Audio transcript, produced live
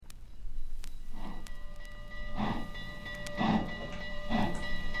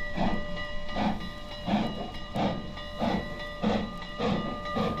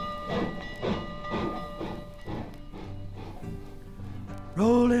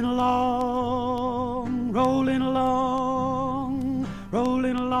rolling along,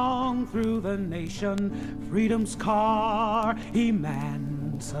 rolling along through the nation, freedom's car,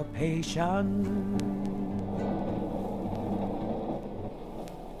 emancipation.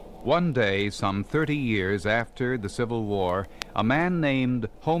 One day, some 30 years after the Civil War, a man named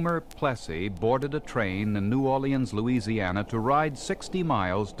Homer Plessy boarded a train in New Orleans, Louisiana, to ride 60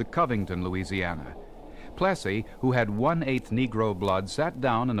 miles to Covington, Louisiana. Plessy, who had 1/8 Negro blood, sat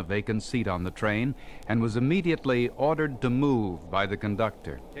down in a vacant seat on the train and was immediately ordered to move by the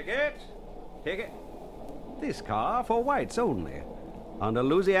conductor. Ticket? Ticket? This car for whites only. Under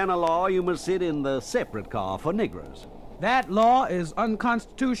Louisiana law, you must sit in the separate car for Negroes. That law is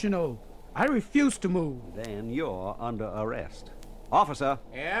unconstitutional. I refuse to move. Then you're under arrest. Officer.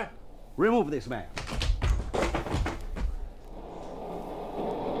 Yeah? Remove this man.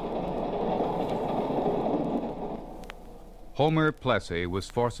 Homer Plessy was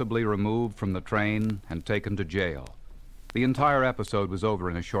forcibly removed from the train and taken to jail. The entire episode was over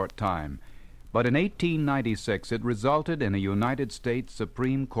in a short time, but in 1896 it resulted in a United States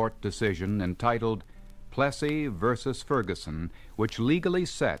Supreme Court decision entitled Plessy versus Ferguson, which legally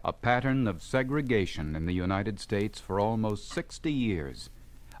set a pattern of segregation in the United States for almost 60 years,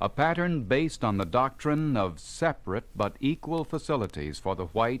 a pattern based on the doctrine of separate but equal facilities for the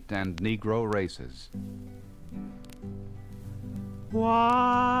white and Negro races.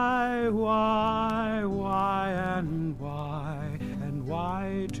 Why, and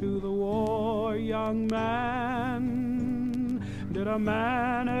why to the war, young man? Did a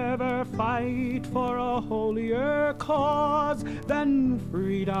man ever fight for a holier cause than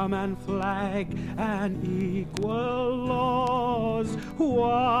freedom and flag and equal laws?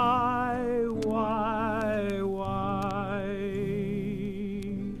 Why?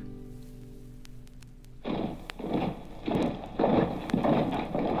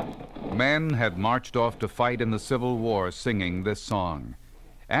 Men had marched off to fight in the Civil War singing this song.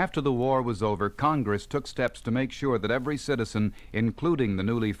 After the war was over, Congress took steps to make sure that every citizen, including the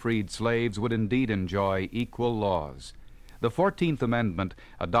newly freed slaves, would indeed enjoy equal laws. The 14th Amendment,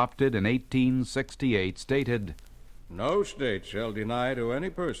 adopted in 1868, stated, No state shall deny to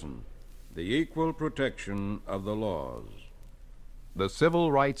any person the equal protection of the laws. The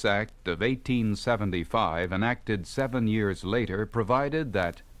Civil Rights Act of 1875, enacted 7 years later, provided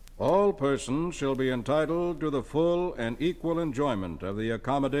that All persons shall be entitled to the full and equal enjoyment of the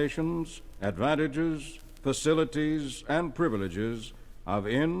accommodations, advantages, facilities, and privileges of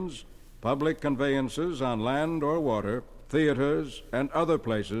inns, public conveyances on land or water, theaters, and other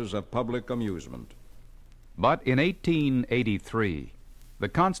places of public amusement. But in 1883, the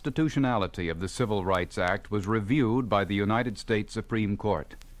constitutionality of the Civil Rights Act was reviewed by the United States Supreme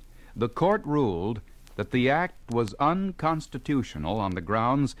Court. The court ruled that the act was unconstitutional on the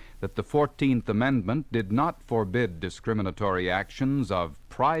grounds that the 14th Amendment did not forbid discriminatory actions of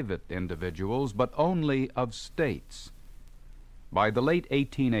private individuals, but only of states. By the late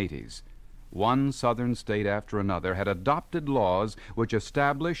 1880s, one southern state after another had adopted laws which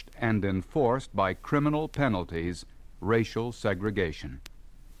established and enforced by criminal penalties racial segregation.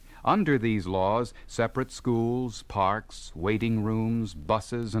 Under these laws, separate schools, parks, waiting rooms,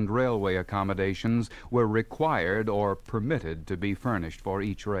 buses, and railway accommodations were required or permitted to be furnished for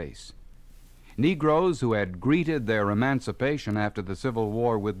each race. Negroes who had greeted their emancipation after the Civil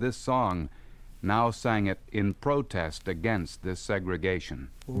War with this song now sang it in protest against this segregation.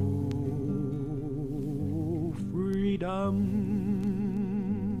 Oh, freedom.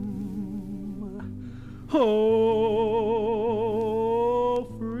 Oh,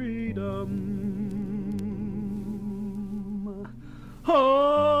 freedom.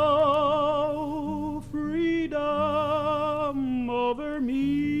 Oh, freedom over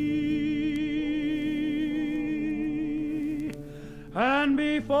me. And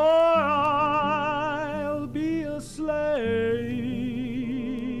before I'll be a slave,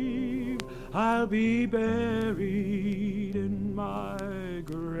 I'll be buried in my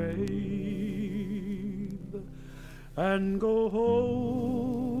grave and go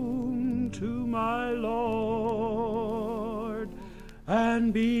home to my Lord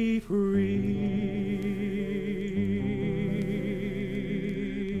and be free.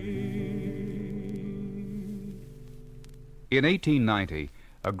 In 1890,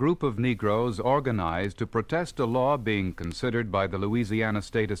 a group of Negroes organized to protest a law being considered by the Louisiana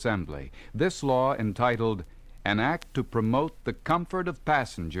State Assembly. This law, entitled An Act to Promote the Comfort of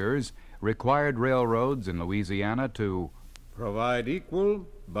Passengers, required railroads in Louisiana to provide equal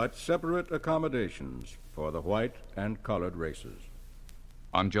but separate accommodations for the white and colored races.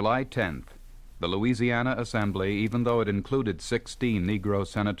 On July 10th, the Louisiana Assembly, even though it included 16 Negro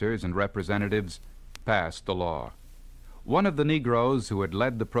senators and representatives, passed the law. One of the Negroes who had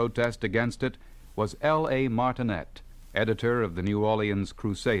led the protest against it was L.A. Martinet, editor of the New Orleans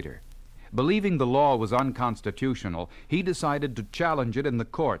Crusader. Believing the law was unconstitutional, he decided to challenge it in the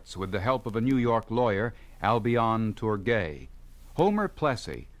courts with the help of a New York lawyer, Albion Tourguet. Homer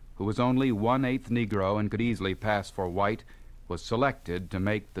Plessy, who was only 1/8 Negro and could easily pass for white, was selected to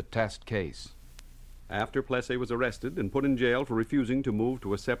make the test case. After Plessy was arrested and put in jail for refusing to move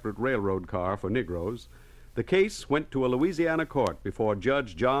to a separate railroad car for Negroes, the case went to a Louisiana court before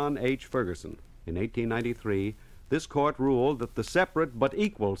Judge John H. Ferguson. In 1893, this court ruled that the separate but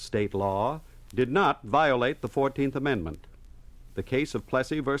equal state law did not violate the 14th Amendment. The case of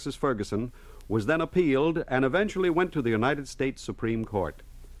Plessy versus Ferguson was then appealed and eventually went to the United States Supreme Court.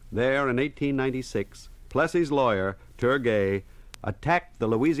 There, in 1896, Plessy's lawyer, Tourguet, attacked the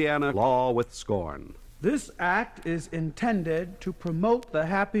Louisiana law with scorn. This act is intended to promote the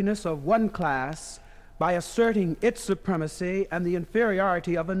happiness of one class by asserting its supremacy and the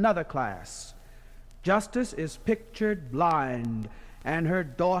inferiority of another class. Justice is pictured blind, and her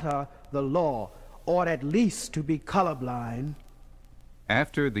daughter, the law, ought at least to be colorblind.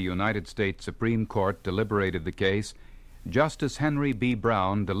 After the United States Supreme Court deliberated the case, Justice Henry B.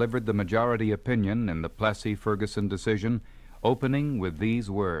 Brown delivered the majority opinion in the Plessy-Ferguson decision, opening with these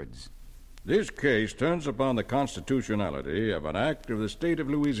words. This case turns upon the constitutionality of an act of the state of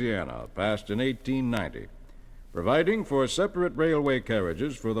Louisiana passed in 1890, providing for separate railway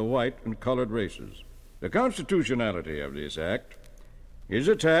carriages for the white and colored races. The constitutionality of this act is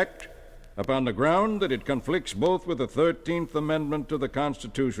attacked upon the ground that it conflicts both with the 13th Amendment to the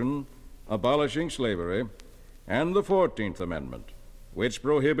Constitution, abolishing slavery, and the 14th Amendment, which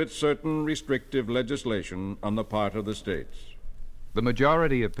prohibits certain restrictive legislation on the part of the states. The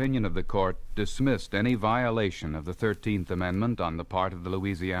majority opinion of the court dismissed any violation of the 13th Amendment on the part of the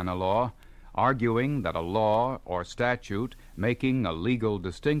Louisiana law, arguing that a law or statute making a legal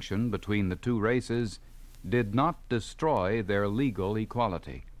distinction between the two races did not destroy their legal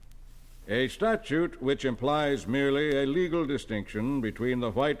equality. A statute which implies merely a legal distinction between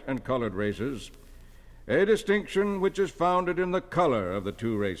the white and colored races, a distinction which is founded in the color of the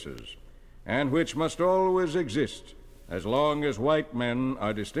two races, and which must always exist as long as white men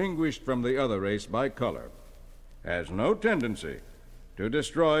are distinguished from the other race by color, has no tendency to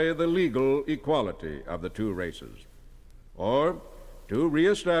destroy the legal equality of the two races, or to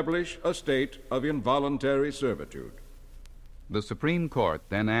reestablish a state of involuntary servitude. The Supreme Court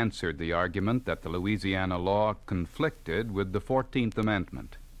then answered the argument that the Louisiana law conflicted with the 14th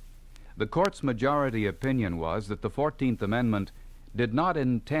Amendment. The court's majority opinion was that the 14th Amendment did not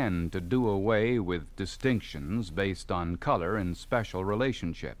intend to do away with distinctions based on color in special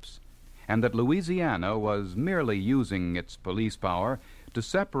relationships, and that Louisiana was merely using its police power to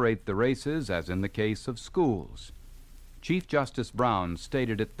separate the races as in the case of schools. Chief Justice Brown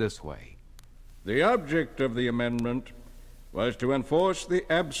stated it this way. The object of the amendment was to enforce the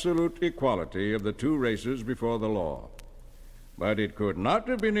absolute equality of the two races before the law, but it could not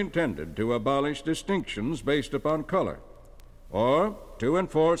have been intended to abolish distinctions based upon color, or to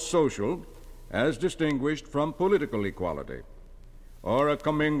enforce social as distinguished from political equality, or a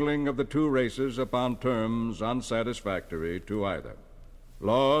commingling of the two races upon terms unsatisfactory to either.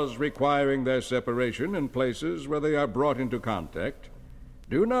 Laws requiring their separation in places where they are brought into contact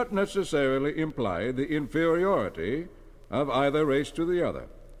do not necessarily imply the inferiority of either race to the other,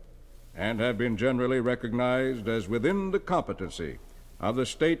 and have been generally recognized as within the competency of the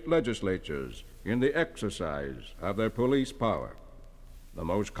state legislatures in the exercise of their police power. The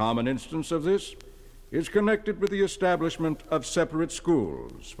most common instance of this is connected with the establishment of separate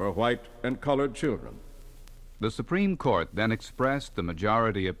schools for white and colored children. The Supreme Court then expressed the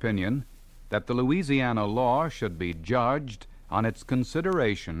majority opinion that the Louisiana law should be judged on its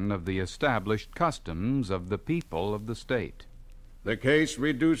consideration of the established customs of the people of the state. The case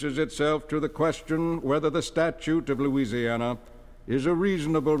reduces itself to the question whether the statute of Louisiana is a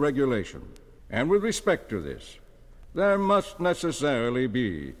reasonable regulation, and with respect to this, there must necessarily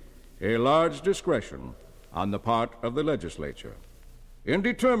be a large discretion on the part of the legislature. In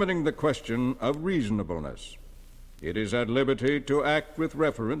determining the question of reasonableness, it is at liberty to act with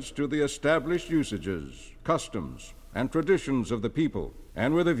reference to the established usages, customs, and traditions of the people,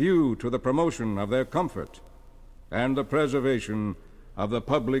 and with a view to the promotion of their comfort and the preservation of the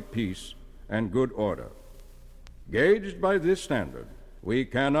public peace and good order. Gauged by this standard, we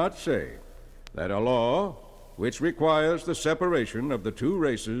cannot say that a law which requires the separation of the two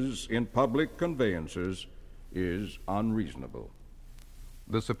races in public conveyances is unreasonable.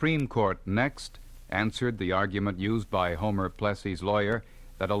 The Supreme Court next answered the argument used by Homer Plessy's lawyer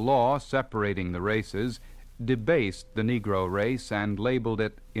that a law separating the races debased the Negro race and labeled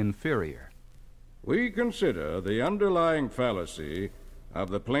it inferior. We consider the underlying fallacy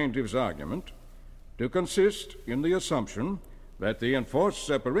of the plaintiff's argument to consist in the assumption that the enforced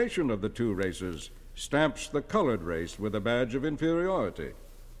separation of the two races stamps the colored race with a badge of inferiority.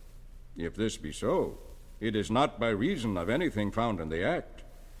 If this be so, it is not by reason of anything found in the Act,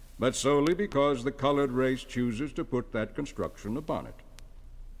 but solely because the colored race chooses to put that construction upon it.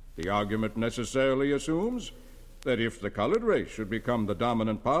 The argument necessarily assumes that if the colored race should become the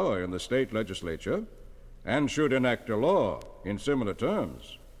dominant power in the state legislature and should enact a law in similar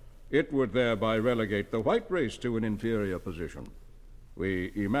terms, it would thereby relegate the white race to an inferior position.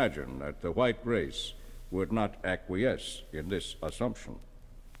 We imagine that the white race would not acquiesce in this assumption.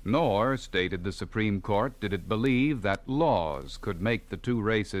 Nor, stated the Supreme Court, did it believe that laws could make the two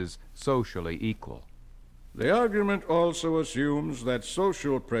races socially equal. The argument also assumes that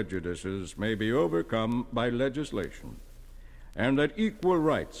social prejudices may be overcome by legislation, and that equal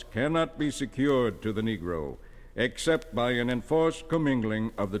rights cannot be secured to the Negro except by an enforced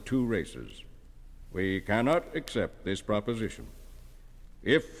commingling of the two races. We cannot accept this proposition.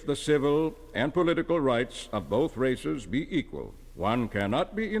 If the civil and political rights of both races be equal, one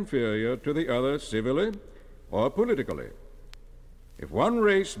cannot be inferior to the other civilly or politically. If one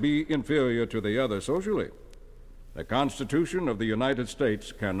race be inferior to the other socially, the Constitution of the United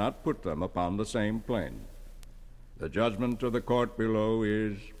States cannot put them upon the same plane. The judgment of the court below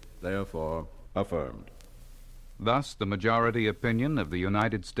is, therefore, affirmed. Thus, the majority opinion of the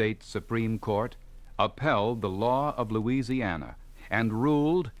United States Supreme Court upheld the law of Louisiana and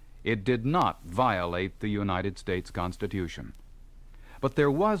ruled it did not violate the United States Constitution. But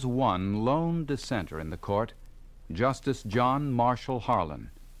there was one lone dissenter in the court, Justice John Marshall Harlan.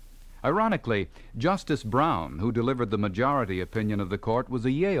 Ironically, Justice Brown, who delivered the majority opinion of the court, was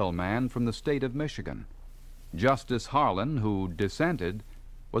a Yale man from the state of Michigan. Justice Harlan, who dissented,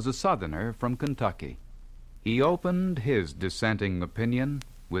 was a Southerner from Kentucky. He opened his dissenting opinion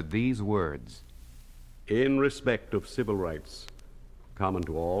with these words: In respect of civil rights common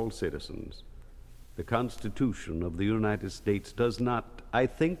to all citizens, the Constitution of the United States does not, I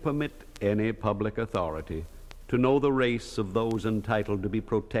think, permit any public authority to know the race of those entitled to be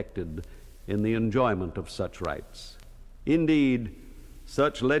protected in the enjoyment of such rights. Indeed,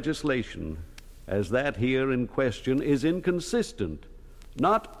 such legislation as that here in question is inconsistent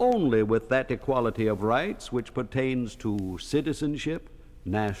not only with that equality of rights which pertains to citizenship,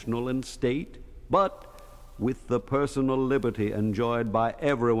 national and state, but with the personal liberty enjoyed by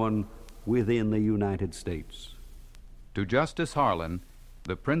everyone within the United States. To Justice Harlan,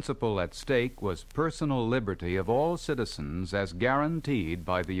 the principle at stake was personal liberty of all citizens as guaranteed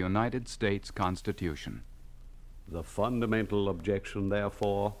by the United States Constitution. The fundamental objection,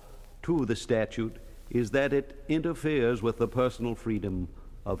 therefore, to the statute is that it interferes with the personal freedom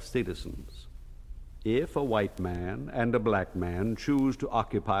of citizens. If a white man and a black man choose to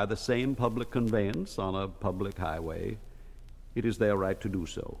occupy the same public conveyance on a public highway, it is their right to do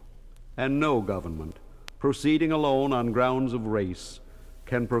so, and no government, proceeding alone on grounds of race,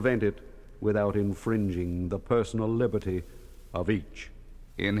 can prevent it without infringing the personal liberty of each.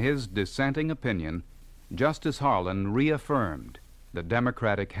 In his dissenting opinion, Justice Harlan reaffirmed the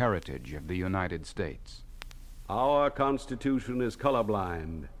democratic heritage of the United States. Our Constitution is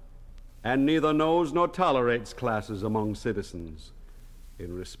colorblind and neither knows nor tolerates classes among citizens.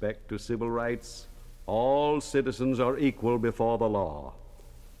 In respect to civil rights, all citizens are equal before the law.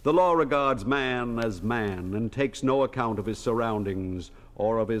 The law regards man as man and takes no account of his surroundings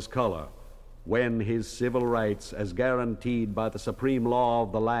or of his color when his civil rights, as guaranteed by the supreme law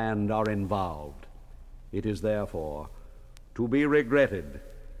of the land, are involved. It is therefore to be regretted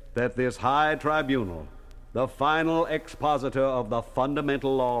that this high tribunal, the final expositor of the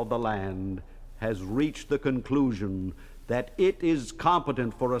fundamental law of the land, has reached the conclusion that it is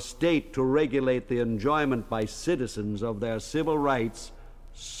competent for a state to regulate the enjoyment by citizens of their civil rights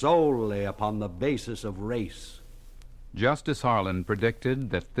solely upon the basis of race. Justice Harlan predicted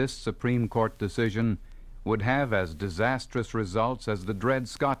that this Supreme Court decision would have as disastrous results as the Dred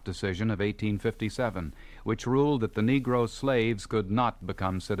Scott decision of 1857, which ruled that the Negro slaves could not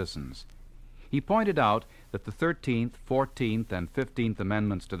become citizens. He pointed out that the 13th, 14th, and 15th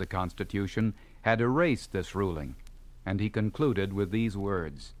Amendments to the Constitution had erased this ruling, and he concluded with these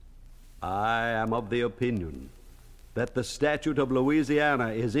words: I am of the opinion that the statute of Louisiana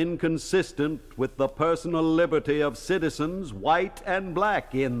is inconsistent with the personal liberty of citizens, white and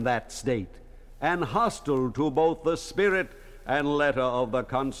black, in that state, and hostile to both the spirit and letter of the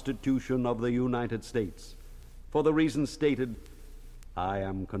Constitution of the United States. For the reasons stated, I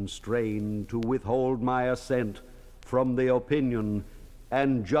am constrained to withhold my assent from the opinion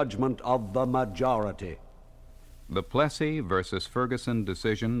and judgment of the majority. The Plessy versus Ferguson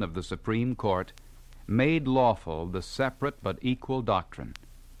decision of the Supreme Court made lawful the separate but equal doctrine.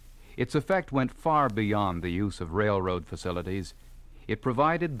 Its effect went far beyond the use of railroad facilities. It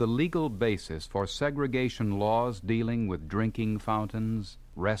provided the legal basis for segregation laws dealing with drinking fountains,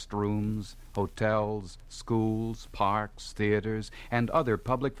 restrooms, hotels, schools, parks, theaters, and other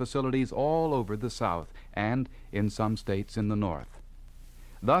public facilities all over the South and in some states in the North.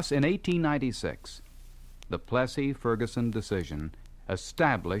 Thus, in 1896, the Plessy-Ferguson decision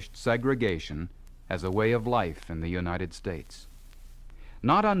established segregation as a way of life in the United States.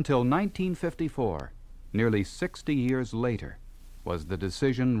 Not until 1954, nearly 60 years later, was the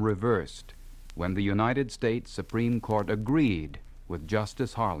decision reversed when the United States Supreme Court agreed with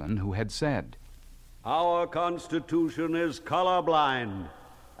Justice Harlan, who had said, Our Constitution is colorblind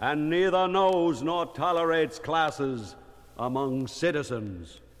and neither knows nor tolerates classes among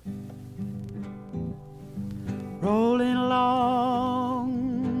citizens. Rolling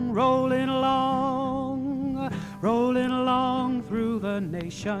along, rolling along, rolling along through the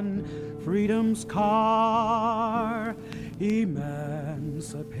nation, freedom's car,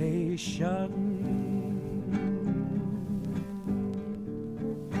 emancipation.